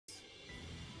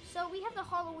So we have the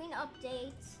Halloween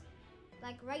update,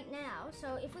 like right now.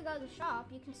 So if we go to the shop,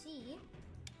 you can see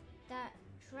that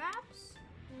traps,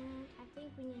 and I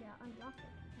think we need to unlock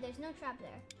it. There's no trap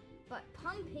there. But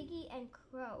Pum Piggy and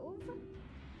Crove,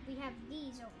 we have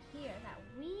these over here that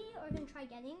we are gonna try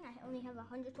getting. I only have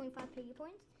 125 piggy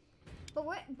points. But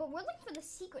we're looking for the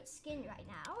secret skin right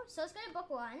now. So let's go to book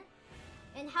 1.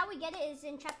 And how we get it is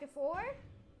in chapter 4.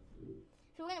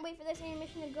 So we're gonna wait for this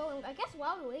animation to go, and I guess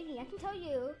while we're waiting, I can tell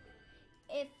you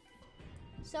if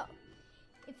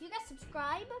you guys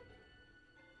subscribe,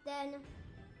 then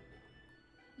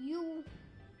you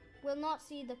will not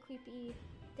see the creepy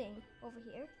thing over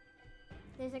here.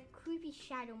 There's a creepy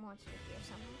shadow monster here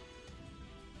somewhere.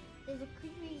 There's a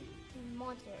creepy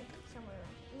monster somewhere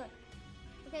around. Look.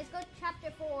 Okay, let's go to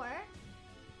chapter 4.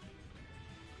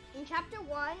 In chapter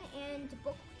 1 and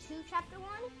book 2, chapter 1,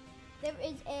 there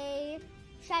is a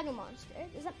shadow monster.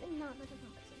 Is that no? That's not.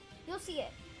 You'll see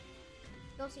it.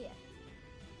 You'll see it.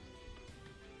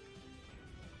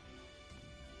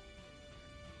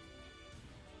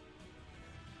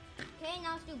 Okay,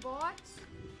 now let's do bots.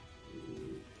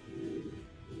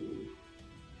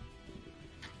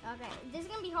 Okay, this is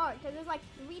gonna be hard because there's like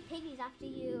 3 piggies after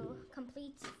you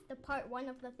complete the part 1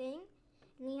 of the thing.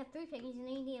 And then you have 3 piggies and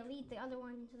then you need to lead the other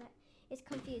one, so that it's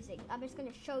confusing. I'm just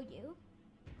gonna show you.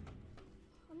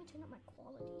 Let me turn up my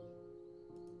quality.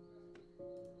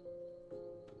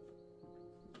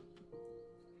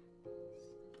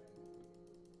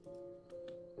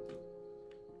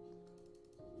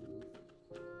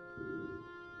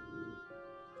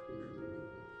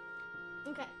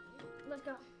 Okay, let's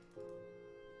go.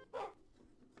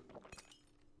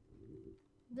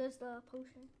 There's the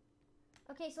potion.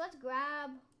 Okay, so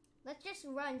let's just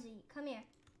run, Z. Come here.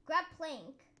 Grab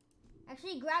Plank.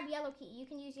 Actually, grab yellow key. You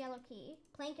can use yellow key.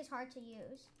 Plank is hard to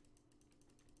use.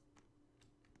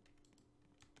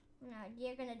 No,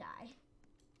 you're gonna die.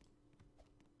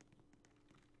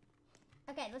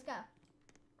 Okay, let's go.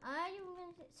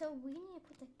 So we need to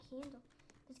put the candle.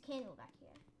 There's a candle back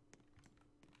here.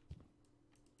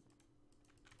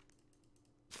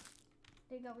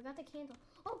 There you go. We got the candle.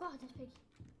 Oh God, that's big.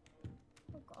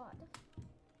 Oh God.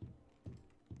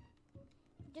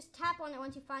 Just tap on it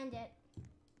once you find it.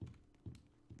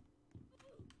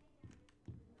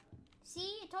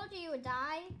 See, I told you would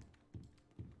die.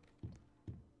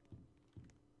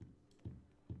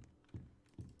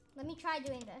 Let me try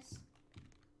doing this.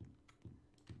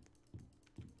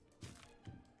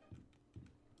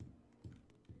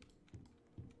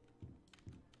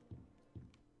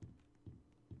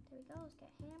 There we go, let's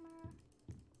get hammer.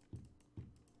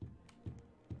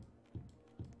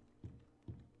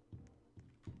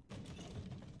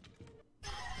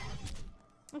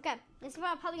 Okay, this is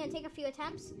probably gonna take a few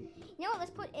attempts. You know what,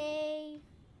 let's put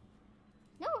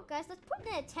guys, let's put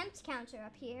an attempt counter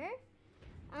up here.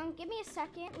 Give me a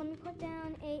second, let me put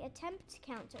down a attempt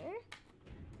counter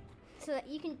so that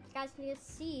you guys can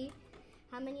just see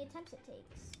how many attempts it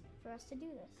takes for us to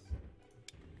do this.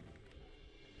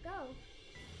 Go.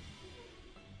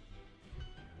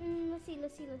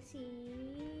 Let's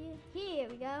see. Here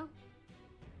we go.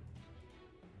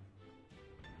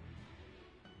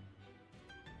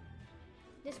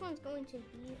 This one's going to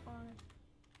be our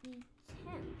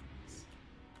attempts.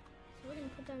 So we're going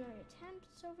to put down our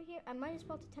attempts over here. I might have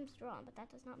spelled attempts wrong, but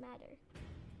that does not matter.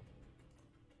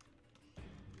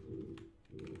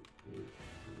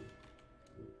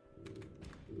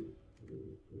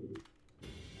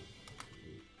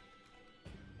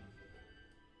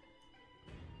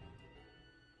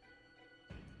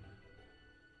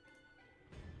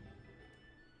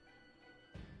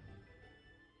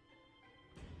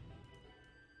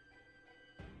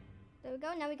 There we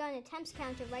go. Now we got an attempts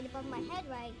counter right above my head,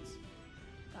 right?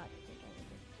 God,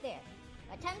 there.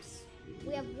 Attempts.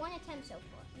 We have 1 attempt so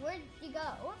far. Where'd you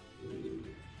go?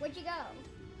 Where'd you go?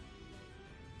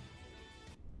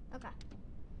 Okay.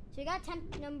 So we got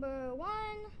attempt number 1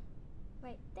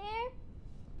 right there.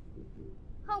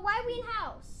 Oh, why are we in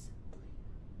house?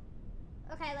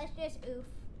 Okay, let's just oof.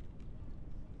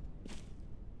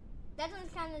 That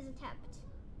doesn't count as attempt.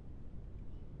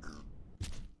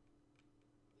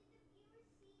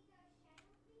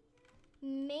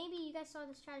 Maybe you guys saw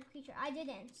the shadow creature. I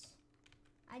didn't.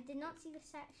 I did not see the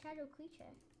shadow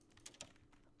creature.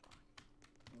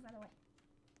 Move out of the way.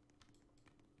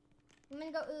 I'm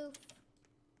gonna go oof.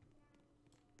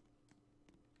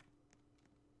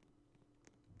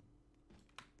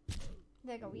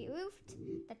 There we go, we oofed.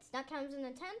 That's not count as an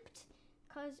attempt,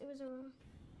 because it was a...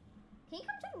 Can you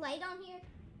come turn light on here?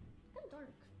 It's kind of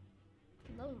dark.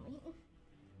 Lonely.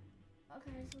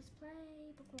 Okay, so let's play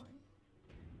book 1.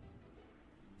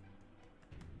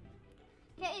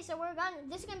 Okay, so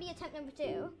this is gonna be attempt number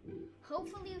 2.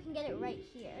 Hopefully we can get it right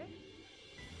here.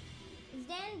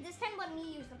 Then this time let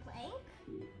me use the plank.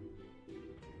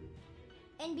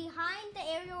 And behind the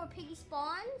area where Piggy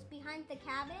spawns, behind the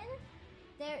cabin,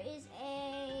 there is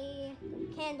a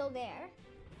candle there.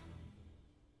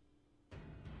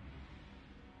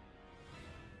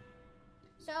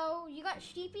 So you got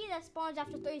Sheepy that spawns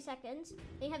after 30 seconds.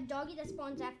 Then you have Doggy that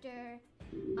spawns after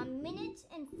a minute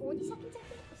and 40 seconds, I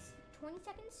think. 20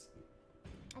 seconds?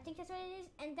 I think that's what it is.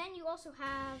 And then you also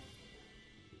have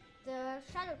the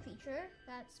shadow creature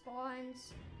that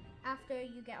spawns after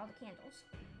you get all the candles.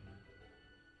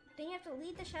 Then you have to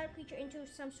lead the shadow creature into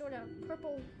some sort of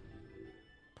purple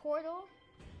portal,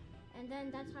 and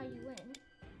then that's how you win.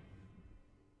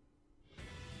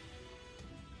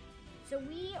 So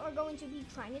we are going to be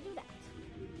trying to do that.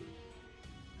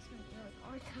 It's gonna be really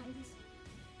hard, guys.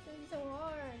 It's gonna be so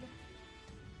hard.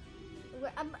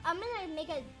 I'm gonna make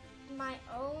my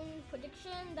own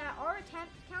prediction that our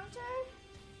attempt counter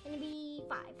is gonna be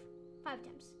 5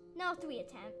 attempts. No, 3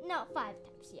 attempts. No, 5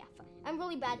 attempts. Yeah, 5. I'm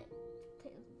really bad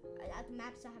at the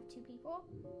maps that have 2 people.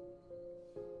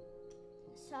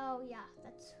 So yeah,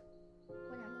 that's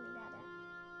what I'm really bad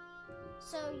at.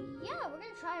 So yeah, we're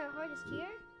gonna try our hardest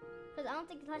here, because I don't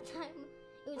think that time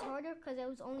it was harder because it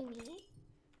was only me.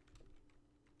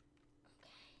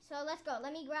 Okay, so let's go.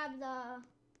 Let me grab the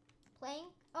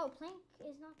plank. Oh, plank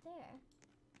is not there.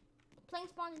 Plank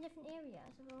spawns in different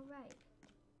areas. All right.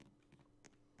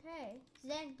 Okay,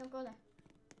 Zen, don't go there.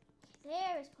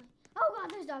 There is plank. Oh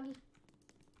God, there's Doggy.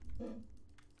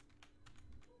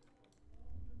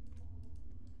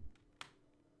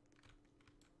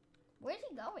 Where's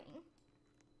he going?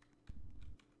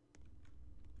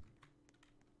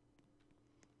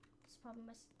 This is probably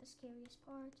the scariest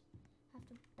part. I have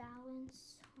to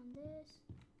balance on this.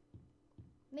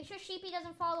 Make sure Sheepy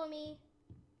doesn't follow me.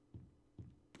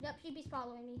 Yep, Sheepy's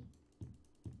following me.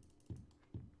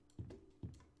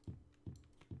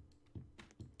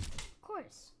 Of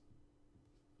course.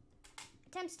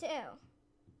 Attempts 2.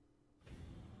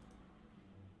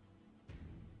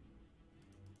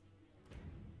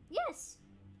 Yes!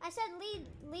 I said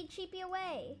lead Sheepy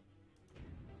away.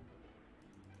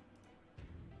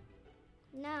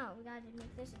 Now we gotta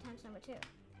make this attempt number 2.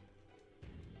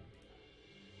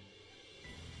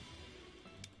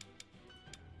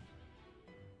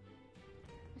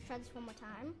 Let's try this one more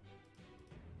time.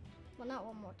 Well, not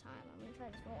one more time. I'm gonna try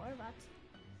this more, but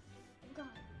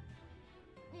God,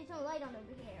 there's no light on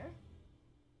over here.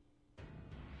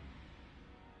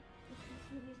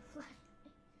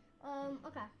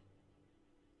 Okay.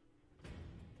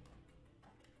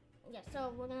 Yeah,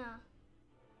 so we're gonna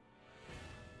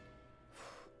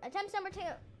attempt number 2.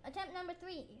 Attempt number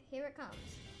 3. Here it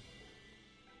comes.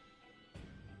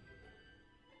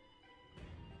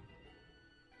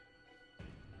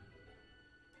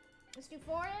 Let's do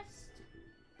forest,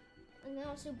 and then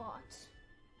let's do bots.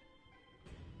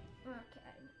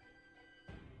 Okay.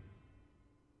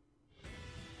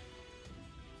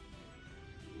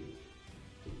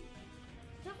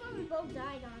 So far we both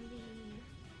died on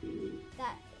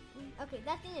okay,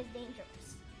 that thing is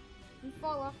dangerous. You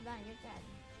fall off that and you're dead.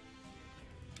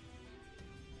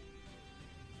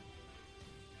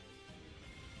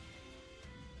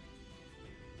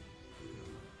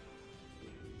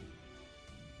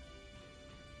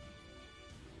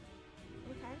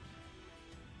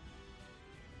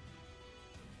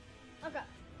 Okay,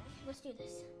 let's do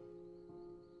this.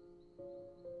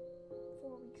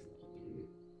 4 weeks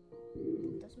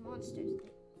later. Those monsters,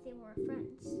 they were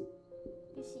friends.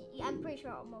 You see, I'm pretty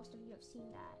sure most of you have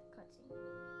seen that cutscene.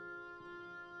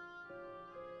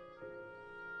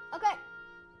 Okay,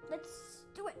 let's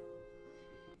do it.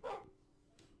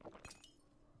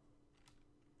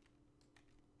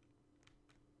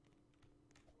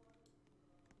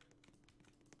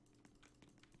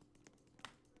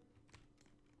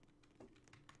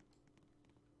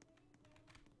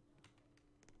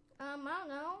 I don't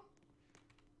know.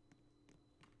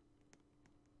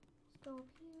 Let's go up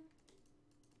here.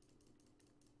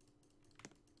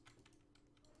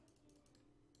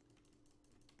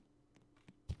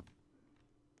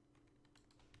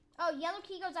 Oh, yellow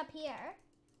key goes up here.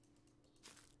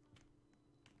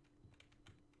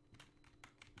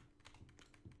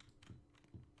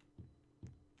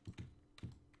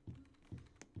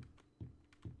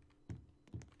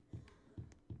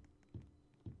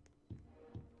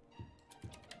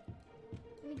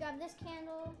 Let me grab this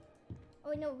candle.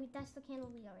 Oh no, that's the candle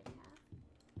we already have.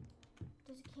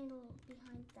 There's a candle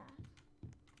behind that.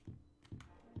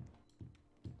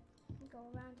 Go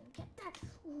around and get that.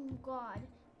 Oh God.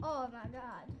 Oh my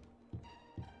God.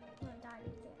 I'm gonna die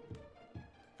right there.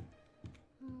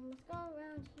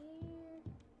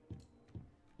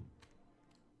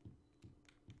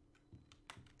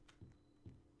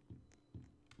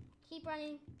 Keep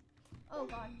running. Oh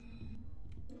god.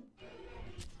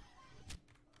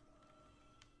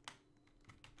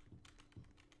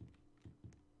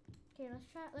 Okay,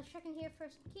 let's check in here for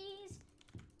some keys.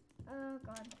 Oh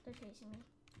god, they're chasing me.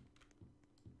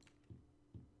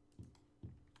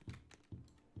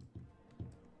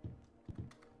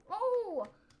 Oh!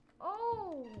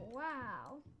 Oh,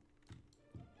 wow.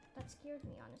 That scared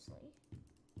me, honestly.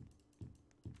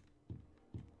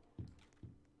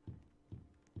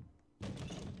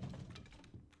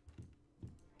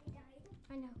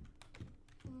 I know.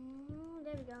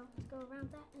 There we go. Let's go around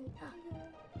that and try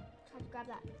to grab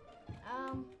that.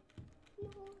 No.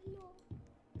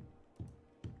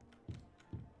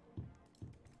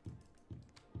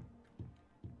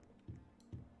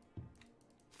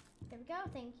 There we go.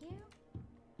 Thank you.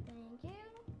 Thank you.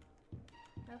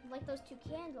 Now, if you like those 2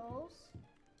 candles,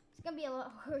 it's gonna be a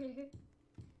lot harder.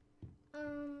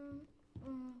 Okay,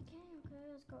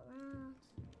 let's go around.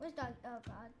 Where's dog? Oh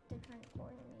god, they're trying to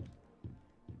corner me.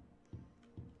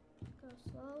 Go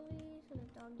slowly so the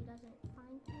doggy doesn't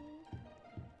find me.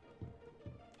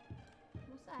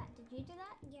 What's that? Did you do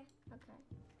that? Yeah. Okay.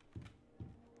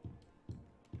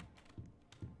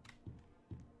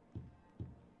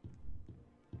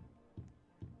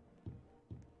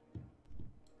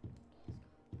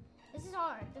 This is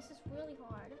hard. This is really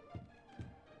hard.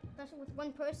 Especially with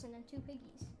 1 person and 2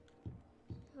 piggies.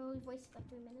 Oh, we've wasted like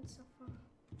 3 minutes so far.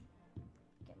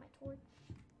 Get my torch.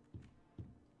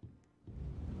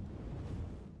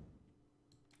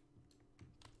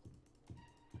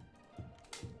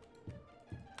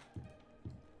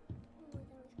 Oh,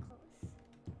 that was close.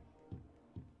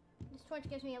 This torch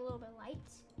gives me a little bit of light.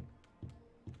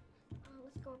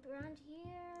 Let's go up around here.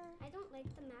 I don't like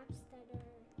the maps that are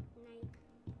night.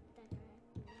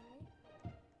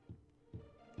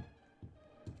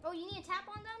 Oh, you need to tap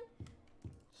on them?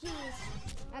 Jeez.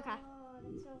 Okay. Oh,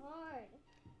 that's so hard.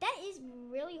 That is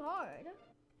really hard.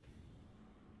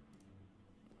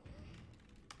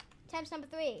 Attempt number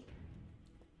 3.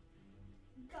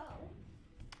 Go.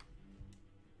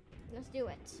 Let's do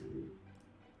it.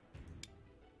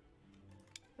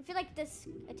 I feel like this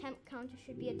attempt counter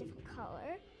should be a different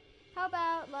color. How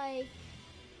about like,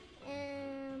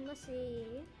 let's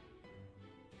see.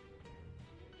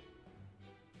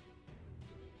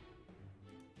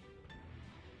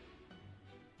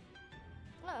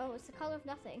 Oh, it's the color of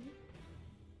nothing.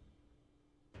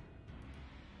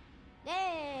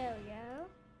 There we go.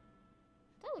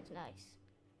 That looks nice.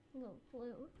 A little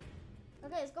blue.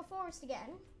 Okay, let's go forest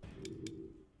again.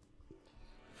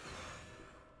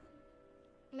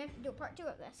 I'm gonna have to do a part 2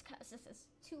 of this because this is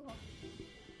too hard.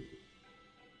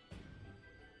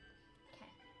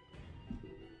 Okay.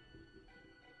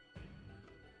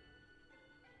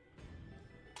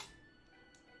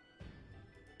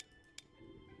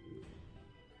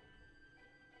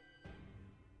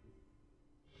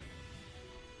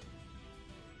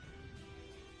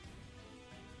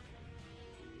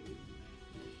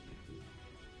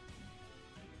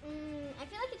 I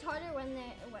feel like it's harder when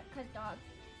cause dog.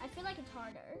 I feel like it's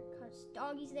harder because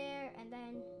doggy's there, and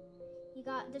then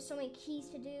there's so many keys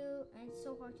to do, and it's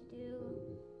so hard to do.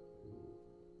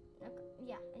 Okay,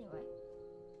 yeah. Anyway,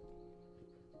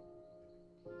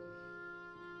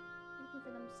 looking for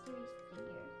the mysterious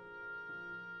figure.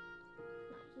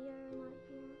 Not here. Not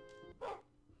here.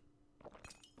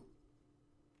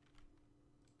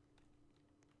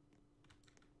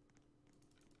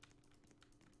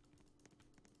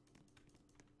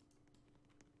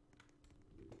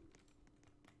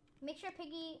 Make sure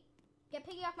get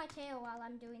Piggy off my tail while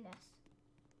I'm doing this.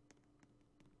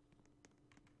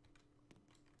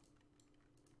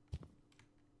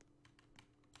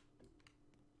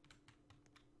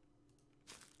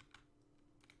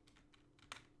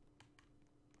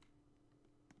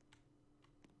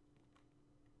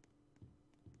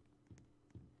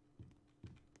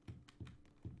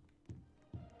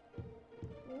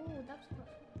 Ooh, that's close.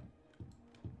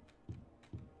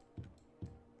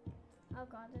 Oh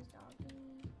god, there's doggy.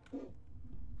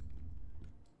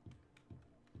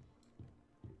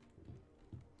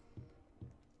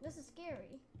 This is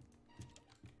scary.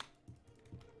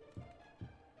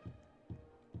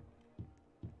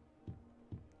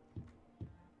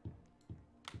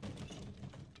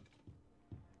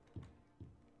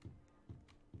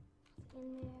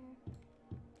 In there.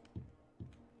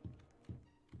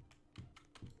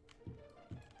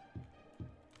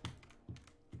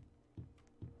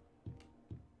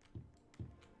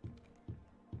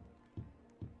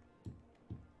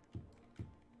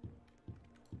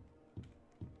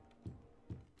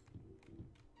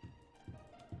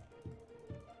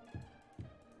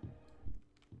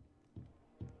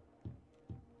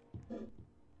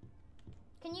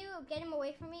 can you get him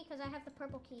away from me? Because I have the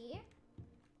purple key.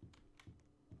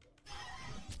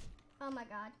 Oh my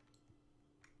god.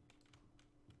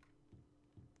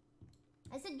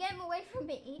 I said get him away from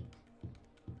me.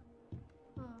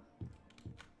 Oh.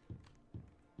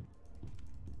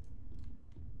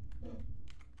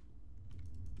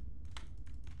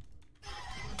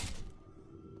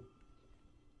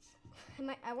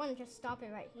 I want to just stop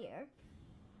it right here.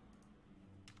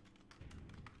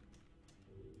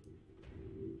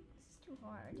 This is too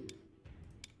hard.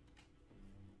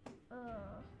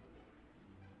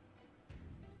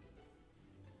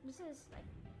 This is like,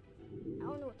 I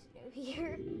don't know what to do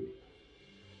here.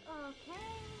 Okay.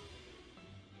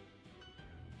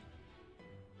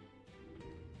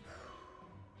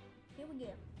 Here we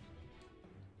go.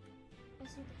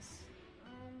 Let's do this.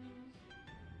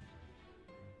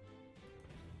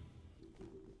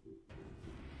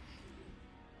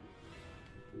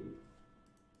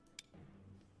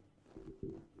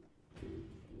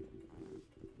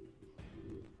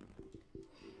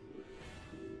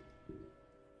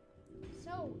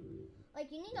 So,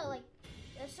 like, you need to, like,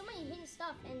 there's so many hidden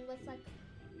stuff, and with, like,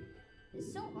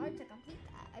 it's so hard to complete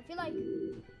that. I feel like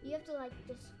you have to, like,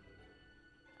 just,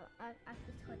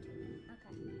 it's hard to,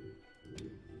 okay.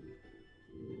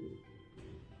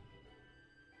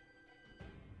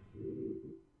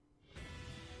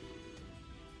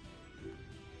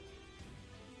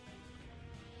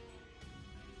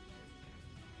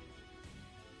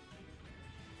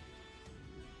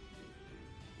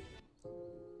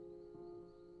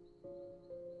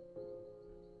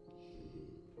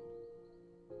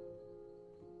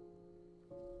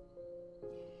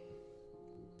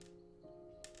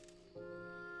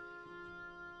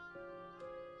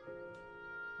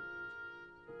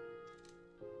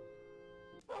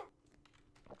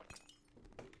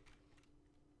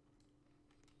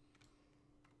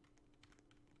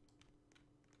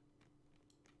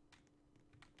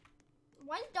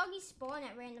 Why does doggy spawn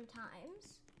at random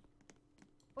times?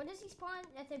 Or does he spawn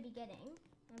at the beginning?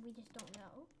 And we just don't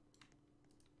know.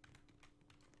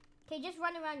 Okay, just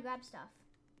run around and grab stuff.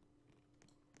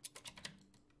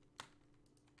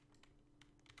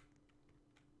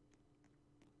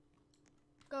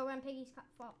 Go around, Piggy's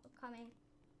coming.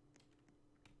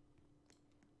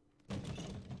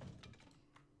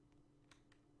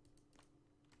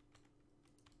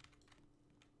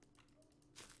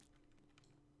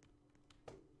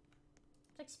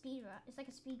 It's like speed run. It's like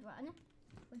a speed run.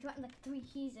 We're dropping like 3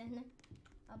 keys in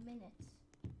a minute.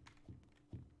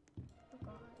 Oh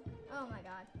god. Oh my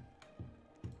god.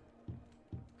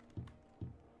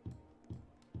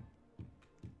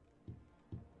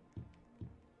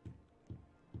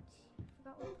 I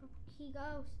forgot where purple key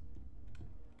goes.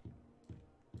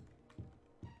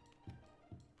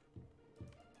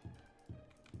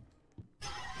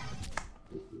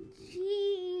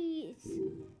 Jeez.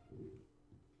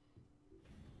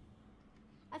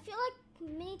 I feel like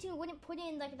Mini2 wouldn't put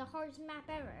in like the hardest map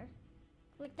ever.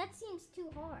 Like that seems too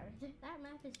hard. That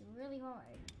map is really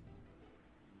hard.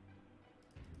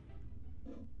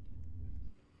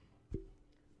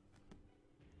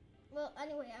 Well,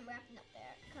 anyway, I'm wrapping up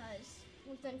there because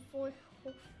we've done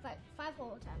 5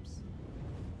 whole attempts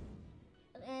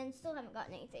and still haven't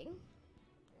gotten anything.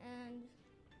 And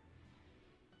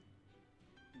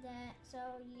that, so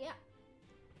yeah,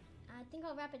 I think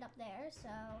I'll wrap it up there. So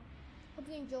hope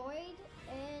you enjoyed,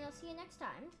 and I'll see you next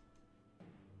time.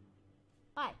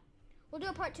 Bye. We'll do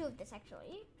a part 2 of this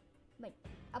actually, but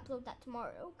upload that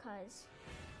tomorrow because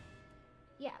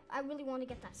yeah, I really want to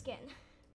get that skin.